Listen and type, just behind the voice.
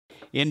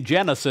in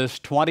Genesis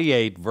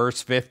 28,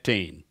 verse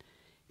 15.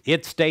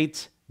 It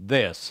states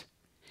this.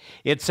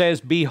 It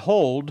says,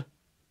 "Behold,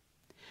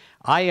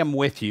 I am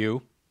with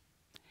you,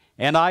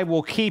 and I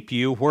will keep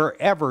you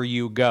wherever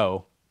you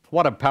go."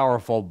 What a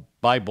powerful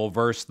Bible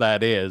verse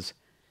that is.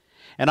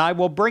 "And I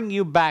will bring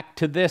you back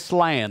to this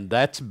land."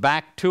 That's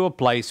back to a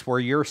place where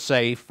you're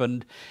safe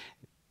and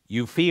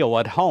you feel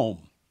at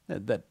home,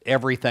 that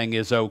everything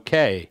is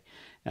okay.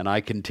 And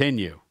I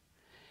continue.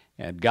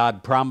 And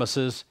God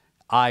promises,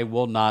 "I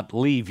will not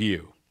leave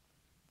you."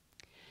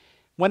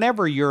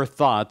 Whenever your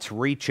thoughts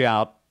reach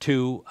out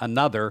to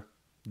another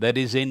that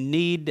is in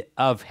need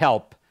of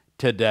help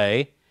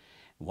today,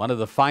 one of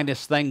the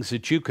finest things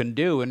that you can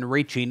do in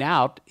reaching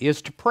out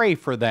is to pray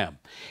for them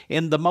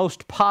in the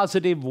most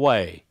positive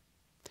way.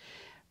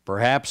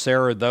 Perhaps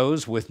there are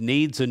those with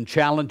needs and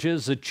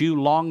challenges that you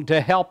long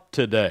to help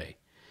today.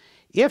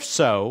 If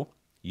so,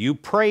 you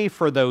pray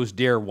for those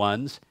dear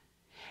ones,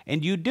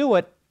 and you do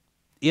it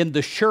in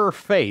the sure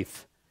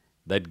faith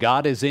that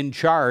God is in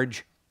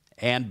charge,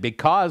 and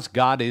because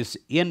God is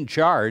in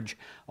charge,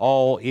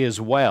 all is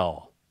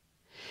well.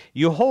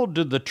 You hold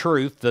to the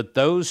truth that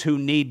those who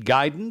need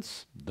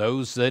guidance,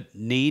 those that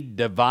need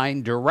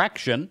divine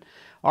direction,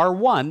 are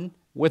one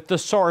with the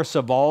source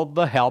of all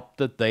the help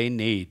that they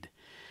need.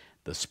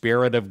 The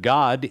Spirit of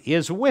God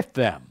is with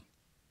them.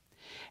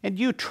 And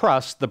you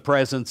trust the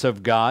presence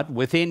of God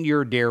within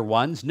your dear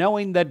ones,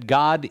 knowing that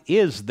God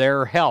is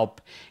their help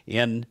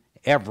in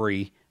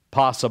every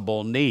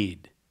possible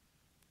need.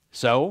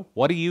 So,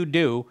 what do you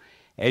do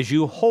as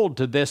you hold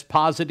to this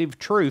positive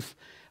truth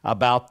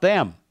about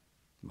them?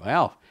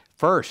 Well,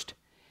 first,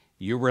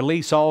 you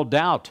release all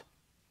doubt,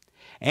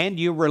 and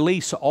you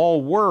release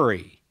all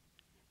worry,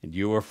 and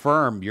you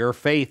affirm your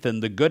faith in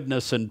the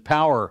goodness and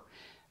power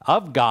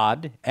of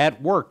God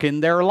at work in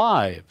their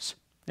lives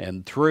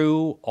and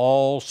through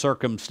all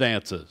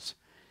circumstances.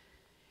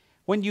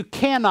 When you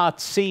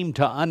cannot seem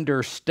to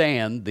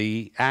understand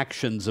the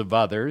actions of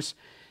others,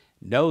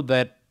 know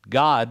that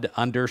God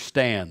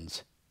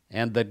understands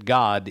and that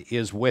God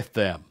is with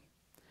them.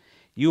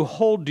 You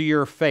hold to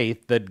your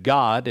faith that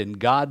God and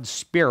God's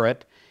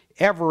Spirit,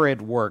 ever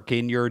at work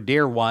in your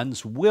dear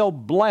ones, will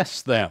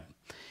bless them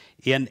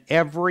in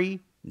every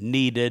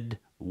needed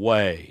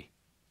way.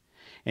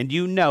 And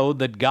you know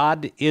that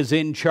God is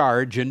in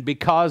charge, and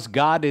because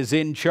God is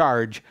in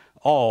charge,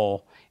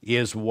 all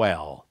is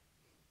well.